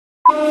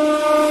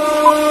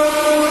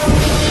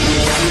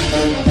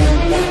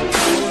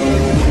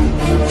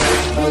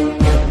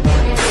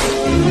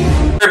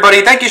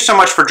Everybody, thank you so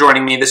much for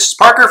joining me. This is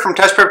Parker from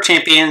Test Prep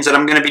Champions, and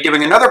I'm going to be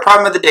doing another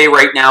problem of the day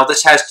right now.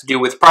 This has to do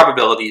with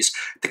probabilities.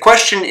 The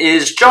question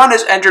is, John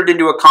has entered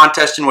into a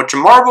contest in which a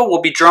marble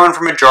will be drawn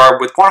from a jar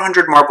with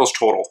 100 marbles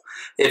total.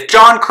 If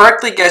John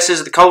correctly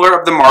guesses the color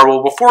of the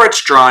marble before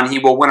it's drawn, he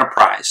will win a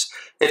prize.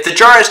 If the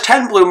jar has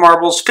 10 blue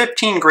marbles,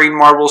 15 green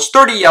marbles,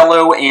 30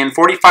 yellow, and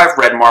 45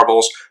 red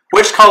marbles,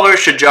 which color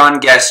should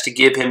John guess to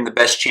give him the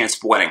best chance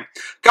of winning?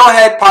 Go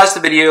ahead, pause the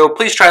video,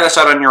 please try this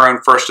out on your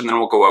own first, and then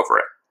we'll go over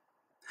it.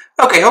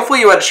 Okay, hopefully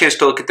you had a chance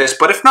to look at this,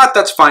 but if not,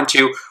 that's fine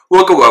too.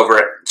 We'll go over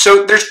it.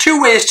 So there's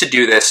two ways to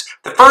do this.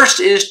 The first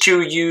is to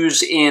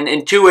use an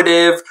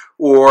intuitive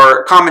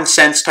or common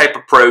sense type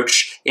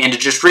approach and to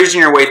just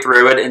reason your way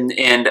through it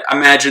and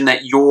imagine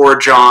that you're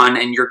John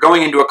and you're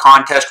going into a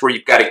contest where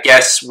you've got to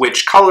guess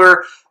which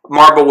color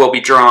marble will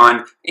be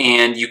drawn,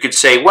 and you could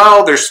say,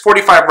 well, there's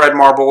 45 red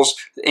marbles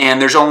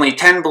and there's only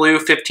 10 blue,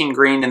 15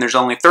 green, and there's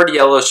only 30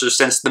 yellow, so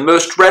since the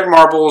most red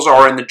marbles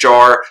are in the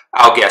jar,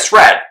 I'll guess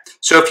red.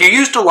 So if you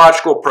used a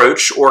logical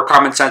approach or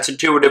common sense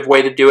intuitive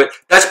way to do it,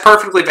 that's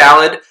perfectly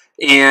valid.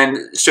 And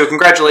so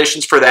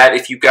congratulations for that.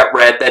 If you got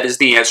red, that is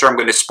the answer. I'm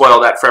going to spoil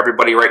that for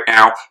everybody right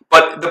now.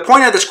 But the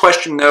point of this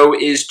question, though,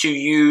 is to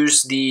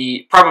use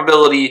the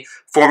probability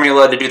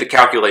formula to do the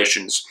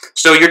calculations.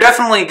 So you're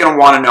definitely going to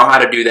want to know how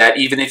to do that,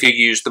 even if you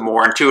use the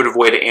more intuitive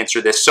way to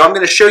answer this. So I'm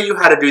going to show you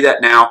how to do that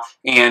now,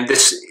 and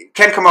this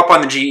can come up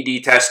on the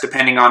GED test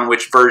depending on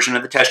which version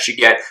of the test you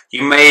get.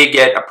 You may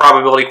get a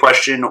probability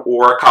question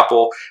or a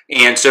couple,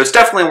 and so it's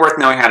definitely worth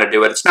knowing how to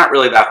do it. It's not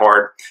really that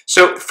hard.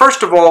 So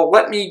first of all,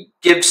 let me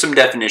give some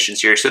definitions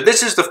here. So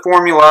this is the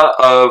formula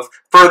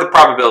for the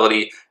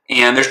probability,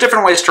 and there's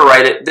different ways to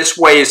write it. This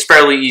way is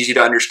fairly easy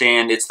to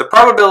understand. It's the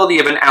probability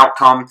of an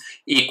outcome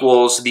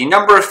equals the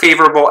number of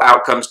favorable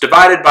outcomes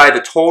divided by the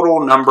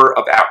total number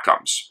of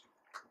outcomes.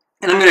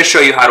 And I'm going to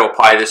show you how to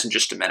apply this in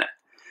just a minute.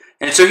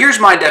 And so here's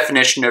my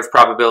definition of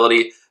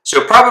probability.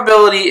 So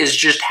probability is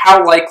just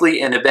how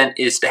likely an event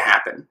is to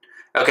happen.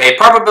 Okay,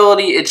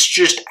 probability, it's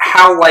just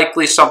how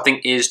likely something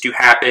is to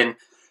happen.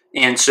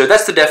 And so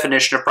that's the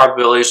definition of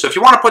probability. So if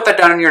you want to put that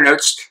down in your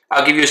notes,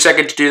 I'll give you a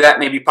second to do that.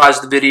 Maybe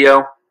pause the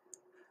video.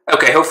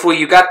 Okay, hopefully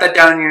you got that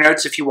down in your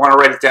notes if you want to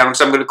write it down.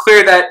 So I'm going to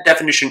clear that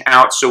definition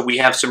out so we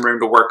have some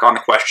room to work on the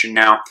question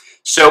now.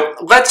 So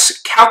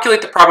let's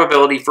calculate the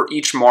probability for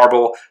each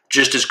marble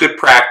just as good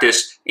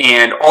practice,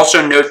 and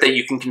also note that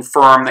you can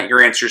confirm that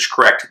your answer is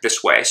correct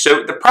this way.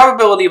 So the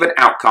probability of an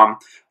outcome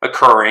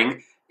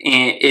occurring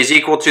is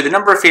equal to the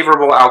number of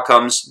favorable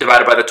outcomes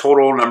divided by the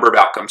total number of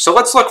outcomes. So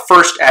let's look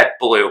first at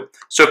blue.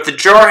 So if the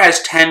jar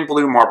has 10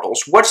 blue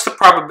marbles, what's the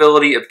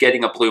probability of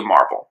getting a blue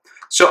marble?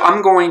 So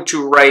I'm going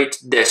to write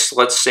this,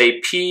 let's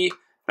say P,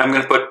 I'm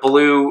going to put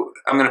blue,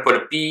 I'm going to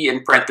put a B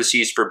in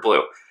parentheses for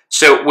blue.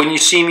 So when you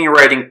see me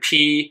writing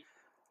P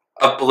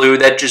of blue,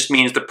 that just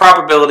means the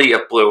probability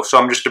of blue. So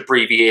I'm just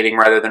abbreviating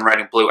rather than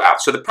writing blue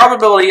out. So the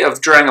probability of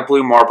drawing a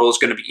blue marble is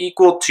going to be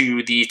equal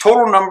to the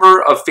total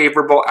number of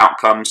favorable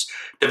outcomes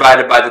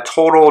divided by the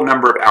total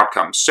number of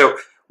outcomes. So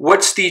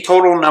what's the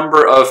total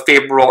number of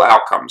favorable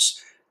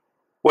outcomes?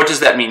 What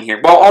does that mean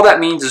here? Well, all that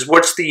means is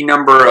what's the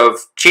number of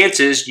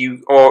chances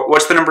you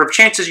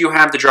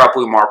have to draw a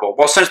blue marble?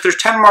 Well, since there's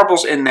 10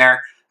 marbles in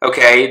there,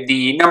 okay,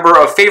 the number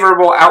of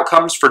favorable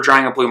outcomes for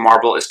drawing a blue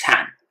marble is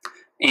 10.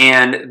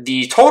 And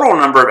the total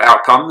number of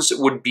outcomes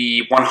would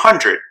be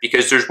 100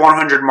 because there's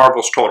 100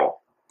 marbles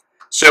total.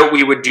 So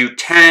we would do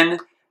 10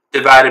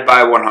 divided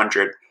by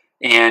 100.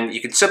 And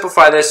you can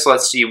simplify this.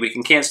 Let's see, we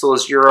can cancel a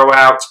 0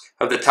 out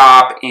of the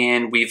top,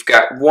 and we've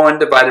got 1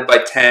 divided by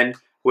 10,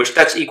 which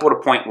that's equal to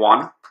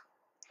 0.1.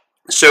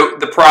 So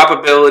the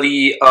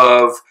probability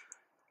of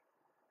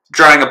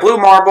drawing a blue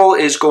marble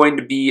is going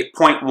to be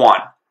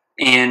 0.1.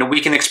 And we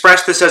can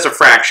express this as a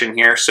fraction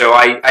here. So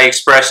I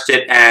expressed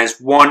it as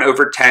 1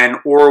 over 10,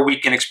 or we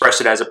can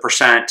express it as a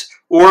percent,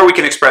 or we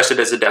can express it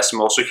as a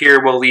decimal. So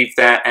here we'll leave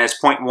that as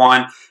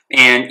 0.1.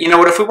 And you know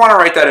what, if we want to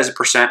write that as a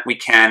percent, we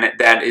can.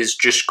 That is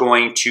just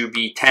going to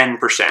be 10%.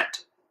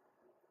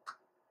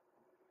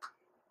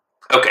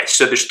 Okay,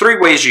 so there's 3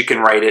 ways you can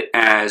write it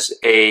as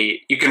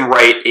you can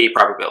write a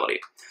probability.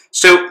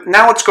 So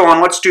now let's go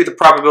on, let's do the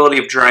probability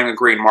of drawing a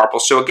green marble.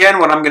 So again,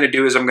 what I'm going to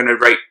do is I'm going to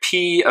write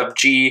P of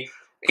G,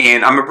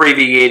 and I'm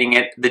abbreviating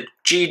it. The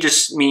G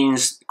just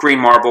means green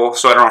marble,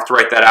 so I don't have to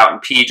write that out,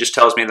 and P just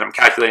tells me that I'm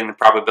calculating the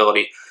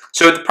probability.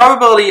 So the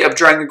probability of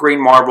drawing a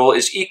green marble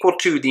is equal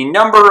to the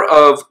number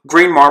of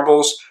green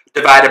marbles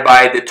divided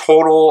by the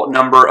total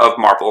number of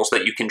marbles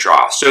that you can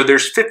draw. So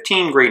there's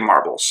 15 green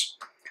marbles.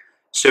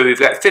 So we've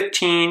got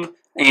 15,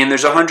 and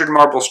there's 100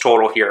 marbles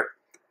total here.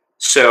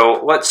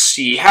 So let's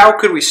see, how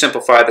could we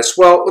simplify this?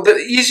 Well, the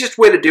easiest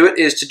way to do it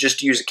is to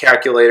just use a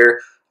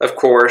calculator, of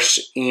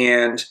course,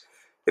 and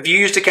if you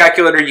used a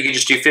calculator, you could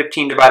just do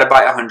 15 divided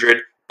by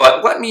 100,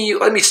 but let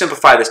me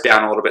simplify this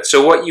down a little bit.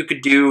 So what you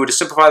could do to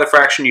simplify the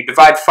fraction, you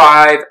divide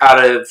 5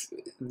 out of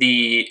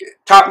the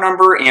top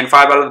number and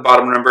 5 out of the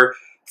bottom number.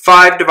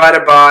 15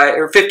 divided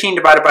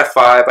by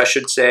 5, I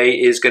should say,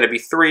 is going to be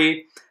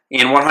 3,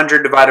 and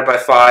 100 divided by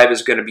 5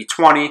 is going to be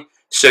 20.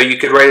 So you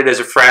could write it as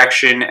a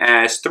fraction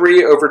as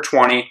 3 over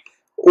 20,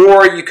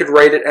 or you could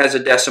write it as a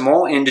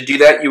decimal, and to do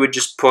that, you would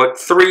just put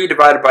 3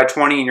 divided by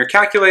 20 in your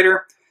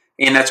calculator,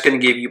 and that's going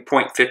to give you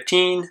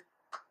 0.15.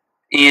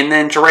 And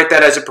then to write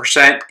that as a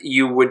percent,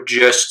 you would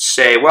just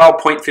say, well,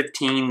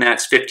 0.15,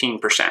 that's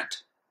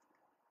 15%.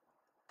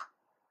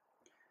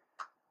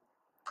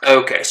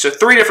 Okay, so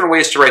 3 different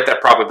ways to write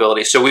that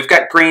probability. So we've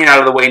got green out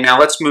of the way. Now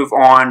let's move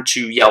on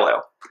to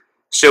yellow.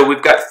 So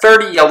we've got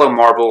 30 yellow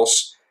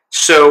marbles.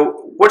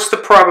 So what's the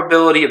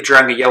probability of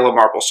drawing a yellow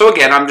marble? So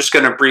again, I'm just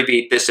going to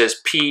abbreviate this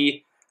as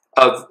P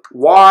of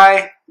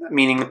Y,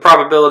 meaning the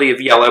probability of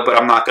yellow, but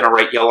I'm not going to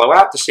write yellow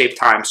out to save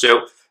time.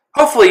 So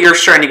hopefully you're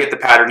starting to get the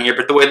pattern here,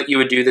 but the way that you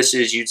would do this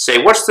is you'd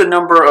say, what's the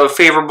number of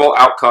favorable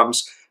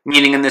outcomes?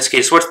 Meaning in this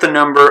case, what's the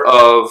number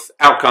of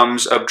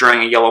outcomes of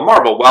drawing a yellow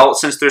marble? Well,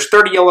 since there's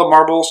 30 yellow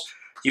marbles,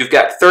 you've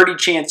got 30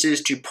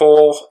 chances to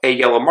pull a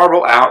yellow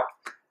marble out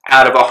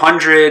of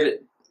 100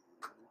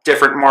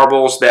 different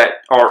marbles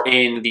that are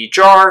in the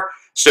jar.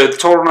 So the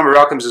total number of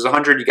outcomes is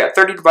 100. You got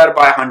 30 divided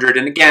by 100.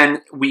 And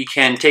again, we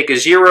can take a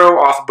 0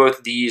 off of both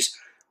of these.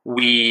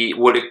 We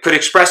could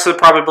express the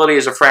probability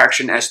as a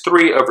fraction as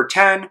 3 over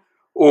 10,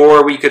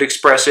 or we could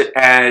express it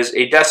as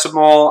a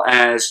decimal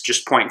as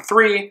just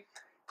 0.3,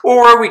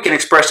 or we can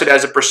express it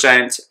as a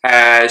percent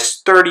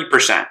as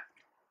 30%.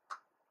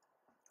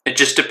 It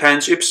just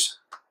depends,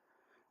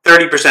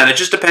 30%. It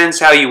just depends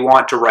how you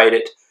want to write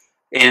it.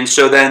 And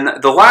so then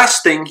the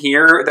last thing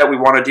here that we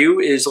want to do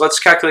is let's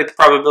calculate the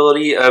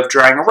probability of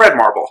drawing a red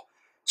marble.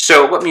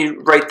 So let me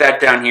write that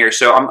down here.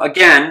 So I'm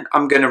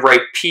going to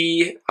write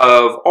P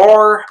of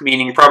R,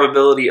 meaning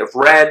probability of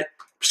red. I'm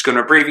just going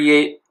to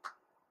abbreviate.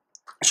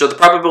 So the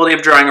probability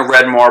of drawing a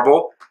red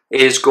marble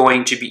is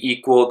going to be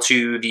equal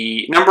to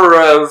the number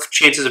of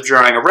chances of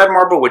drawing a red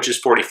marble, which is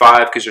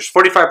 45, because there's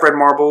 45 red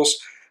marbles.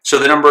 So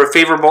the number of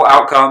favorable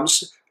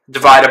outcomes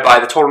divided by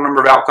the total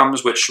number of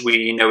outcomes, which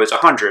we know is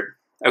 100.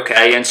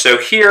 Okay, and so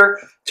here,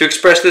 to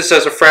express this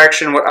as a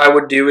fraction, what I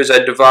would do is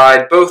I'd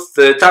divide both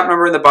the top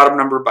number and the bottom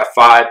number by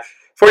 5.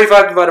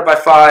 45 divided by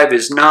 5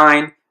 is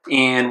 9,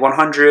 and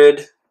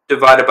 100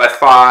 divided by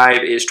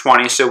 5 is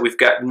 20, so we've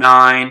got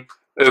 9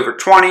 over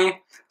 20.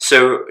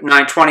 So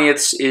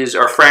 9/20ths is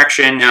our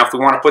fraction. Now, if we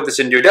want to put this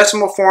into a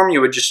decimal form, you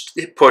would just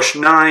push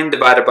 9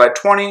 divided by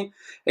 20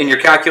 in your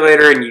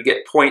calculator, and you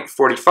get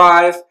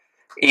 0.45.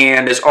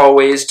 And as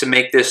always, to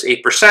make this a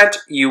percent,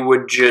 you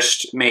would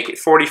just make it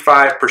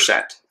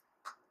 45%.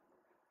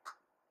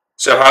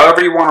 So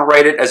however you want to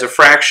write it, as a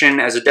fraction,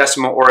 as a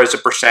decimal, or as a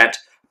percent.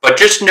 But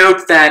just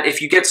note that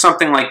if you get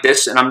something like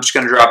this, and I'm just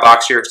going to draw a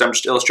box here because I'm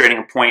just illustrating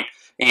a point,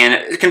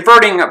 and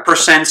converting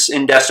percents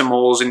in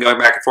decimals and going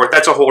back and forth,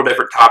 that's a whole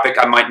different topic.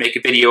 I might make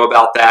a video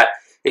about that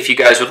if you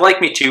guys would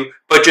like me to.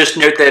 But just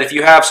note that if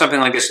you have something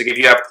like this, like if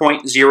you have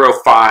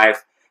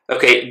 0.05,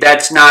 okay,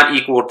 that's not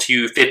equal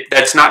to,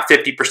 that's not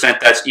 50%,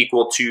 that's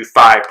equal to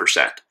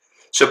 5%.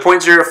 So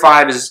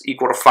 0.05 is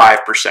equal to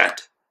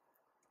 5%.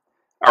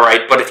 All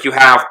right, but if you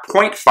have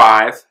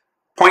 0.5,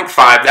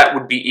 that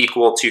would be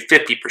equal to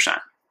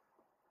 50%.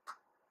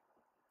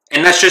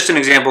 And that's just an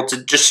example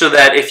just so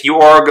that if you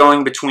are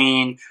going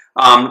between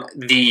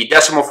the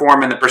decimal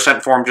form and the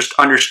percent form, just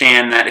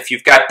understand that if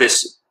you've got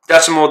this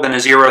decimal, then a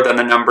 0, then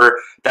the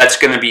number, that's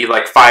going to be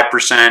like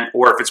 5%,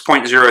 or if it's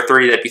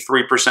 0.03, that'd be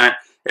 3%.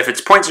 If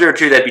it's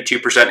 0.02, that'd be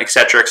 2%,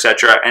 etc.,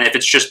 etc. And if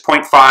it's just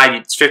 0.5,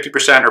 it's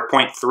 50%, or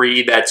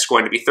 0.3, that's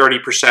going to be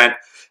 30%,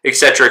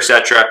 etc.,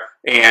 etc.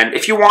 And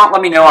if you want,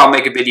 let me know. I'll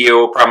make a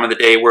video, problem of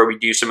the day, where we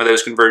do some of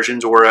those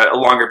conversions, or a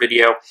longer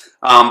video.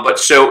 But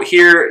so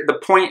here, the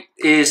point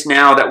is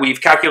now that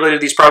we've calculated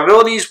these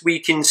probabilities, we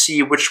can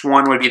see which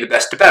one would be the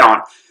best to bet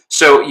on.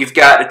 So you've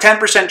got a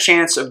 10%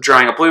 chance of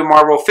drawing a blue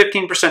marble,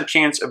 15%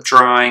 chance of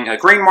drawing a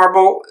green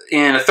marble,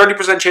 and a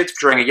 30% chance of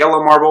drawing a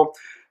yellow marble,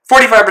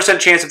 45%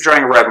 chance of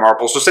drawing a red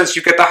marble. So since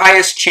you've got the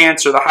highest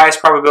chance or the highest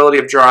probability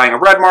of drawing a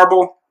red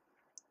marble,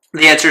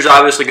 the answer is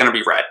obviously going to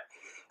be red.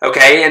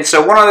 Okay, and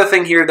so one other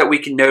thing here that we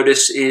can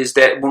notice is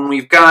that when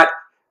we've got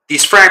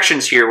these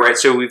fractions here, right,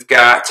 so we've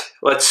got,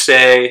 let's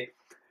say,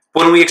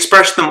 when we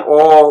express them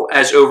all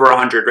as over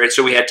 100, right,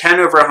 so we had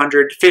 10 over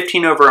 100,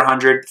 15 over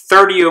 100,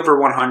 30 over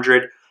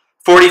 100,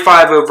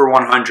 45 over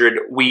 100,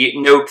 we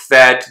note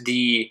that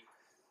the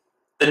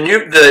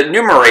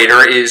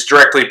numerator is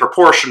directly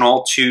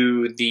proportional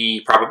to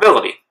the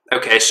probability.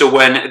 Okay, so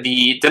when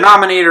the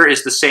denominator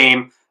is the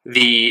same,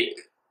 the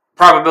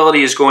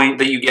probability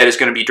that you get is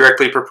going to be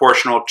directly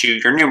proportional to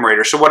your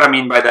numerator. So what I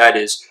mean by that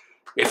is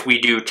if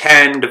we do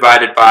 10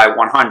 divided by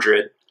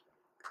 100,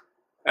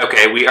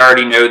 okay, we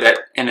already know that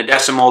in a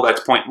decimal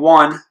that's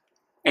 0.1,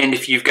 and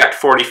if you've got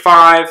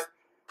 45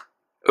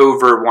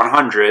 over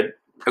 100,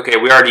 okay,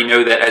 we already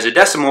know that as a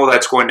decimal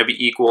that's going to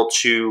be equal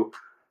to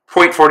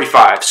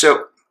 0.45.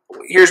 So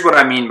here's what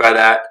I mean by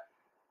that.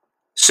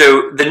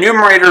 So the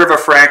numerator of a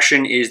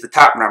fraction is the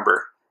top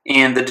number,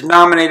 and the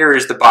denominator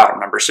is the bottom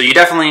number. So you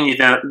definitely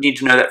need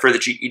to know that for the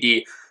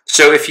GED.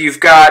 So if you've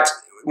got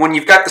when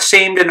you've got the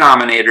same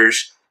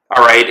denominators,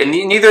 all right, and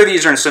neither of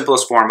these are in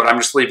simplest form, but I'm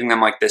just leaving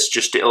them like this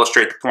just to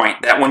illustrate the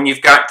point, that when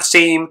you've got the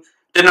same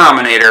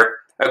denominator,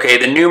 okay,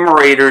 the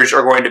numerators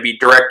are going to be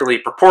directly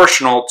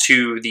proportional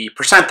to the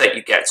percent that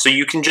you get. So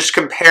you can just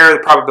compare the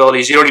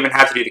probabilities. You don't even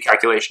have to do the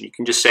calculation. You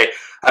can just say,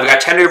 I've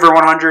got 10 over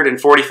 100 and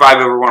 45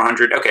 over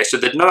 100. Okay, so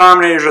the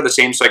denominators are the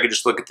same, so I could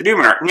just look at the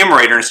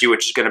numerator and see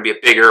which is going to be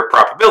a bigger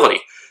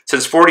probability.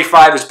 Since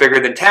 45 is bigger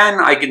than 10,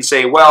 I can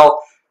say,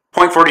 well,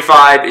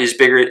 0.45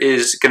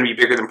 is going to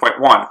be bigger than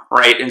 0.1,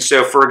 right? And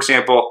so, for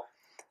example,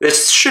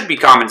 this should be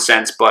common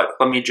sense, but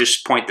let me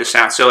just point this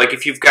out. So, like,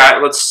 if you've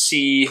got, let's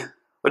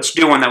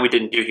do one that we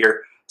didn't do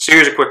here. So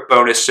here's a quick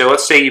bonus. So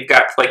let's say you've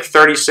got like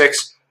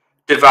 36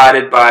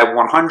 divided by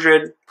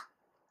 100,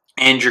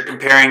 and you're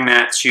comparing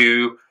that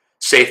to,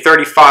 say,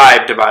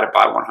 35 divided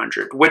by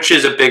 100. Which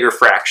is a bigger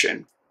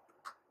fraction?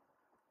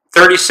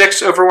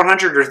 36 over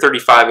 100 or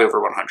 35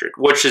 over 100?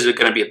 Which is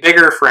going to be a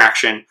bigger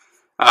fraction?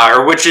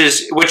 Or which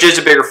is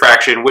a bigger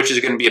fraction? Which is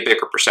going to be a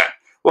bigger percent?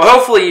 Well,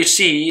 hopefully you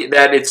see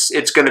that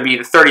it's going to be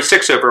the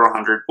 36 over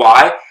 100.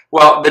 Why?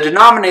 Well, the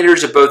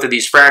denominators of both of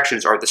these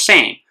fractions are the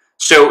same.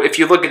 So if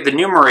you look at the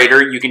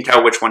numerator, you can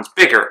tell which one's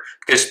bigger.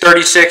 Because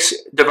 36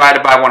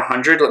 divided by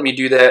 100, let me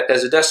do that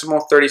as a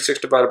decimal, 36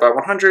 divided by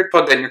 100,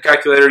 plug that in your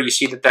calculator, you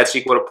see that that's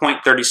equal to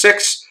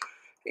 0.36.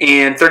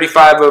 And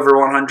 35 over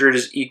 100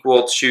 is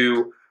equal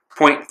to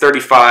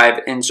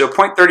 0.35. And so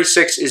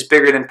 0.36 is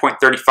bigger than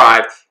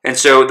 0.35. And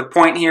so the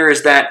point here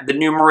is that the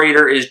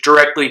numerator is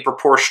directly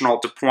proportional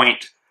to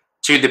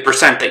the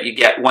percent that you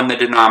get when the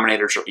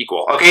denominators are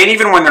equal. Okay, and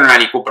even when they're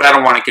not equal, but I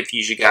don't want to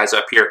confuse you guys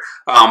up here.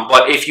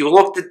 But if you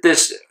looked at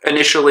this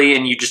initially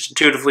and you just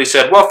intuitively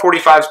said, well,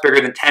 45 is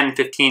bigger than 10,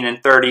 15,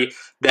 and 30,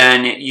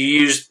 then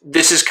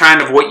this is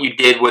kind of what you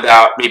did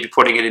without maybe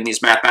putting it in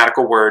these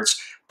mathematical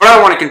words. But I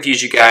don't want to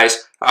confuse you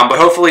guys. But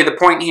hopefully the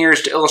point here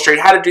is to illustrate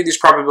how to do these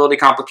probability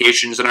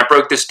complications, and I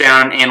broke this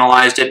down and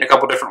analyzed it in a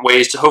couple different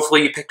ways, so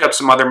hopefully you picked up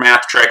some other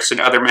math tricks and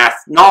other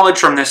math knowledge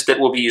from this that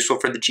will be useful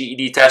for the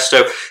GED test.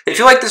 So if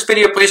you like this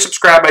video, please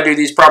subscribe. I do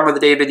these problem of the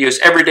day videos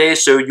every day,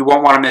 so you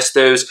won't want to miss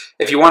those.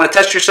 If you want to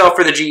test yourself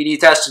for the GED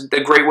test, a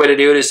great way to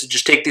do it is to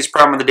just take these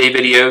problem of the day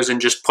videos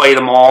and just play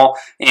them all,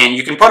 and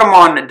you can put them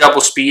on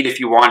double speed if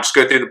you want. Just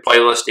go through the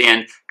playlist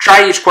and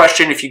try each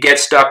question. If you get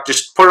stuck,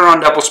 just put it on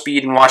double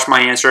speed and watch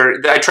my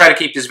answer. I try to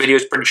keep these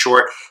videos pretty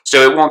short,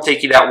 so it won't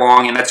take you that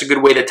long, and that's a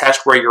good way to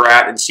test where you're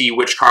at and see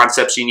which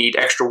concepts you need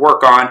extra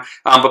work on.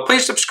 But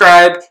please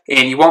subscribe,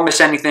 and you won't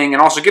miss anything,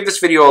 and also give this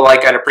video a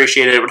like. I'd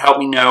appreciate it. It would help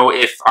me know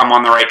if I'm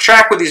on the right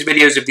track with these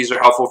videos, if these are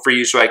helpful for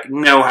you, so I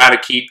can know how to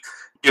keep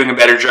doing a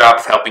better job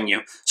of helping you.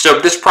 So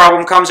this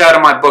problem comes out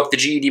of my book, The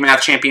GED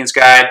Math Champions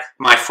Guide,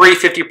 my free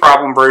 50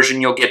 problem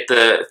version. You'll get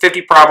the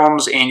 50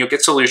 problems and you'll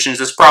get solutions.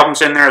 This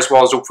problem's in there as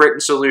well as a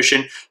written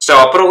solution. So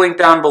I'll put a link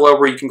down below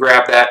where you can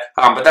grab that.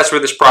 But that's where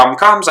this problem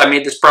comes. I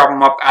made this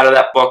problem up out of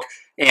that book.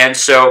 And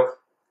so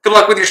good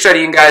luck with your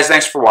studying, guys.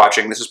 Thanks for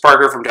watching. This is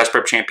Parker from Test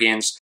Prep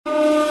Champions.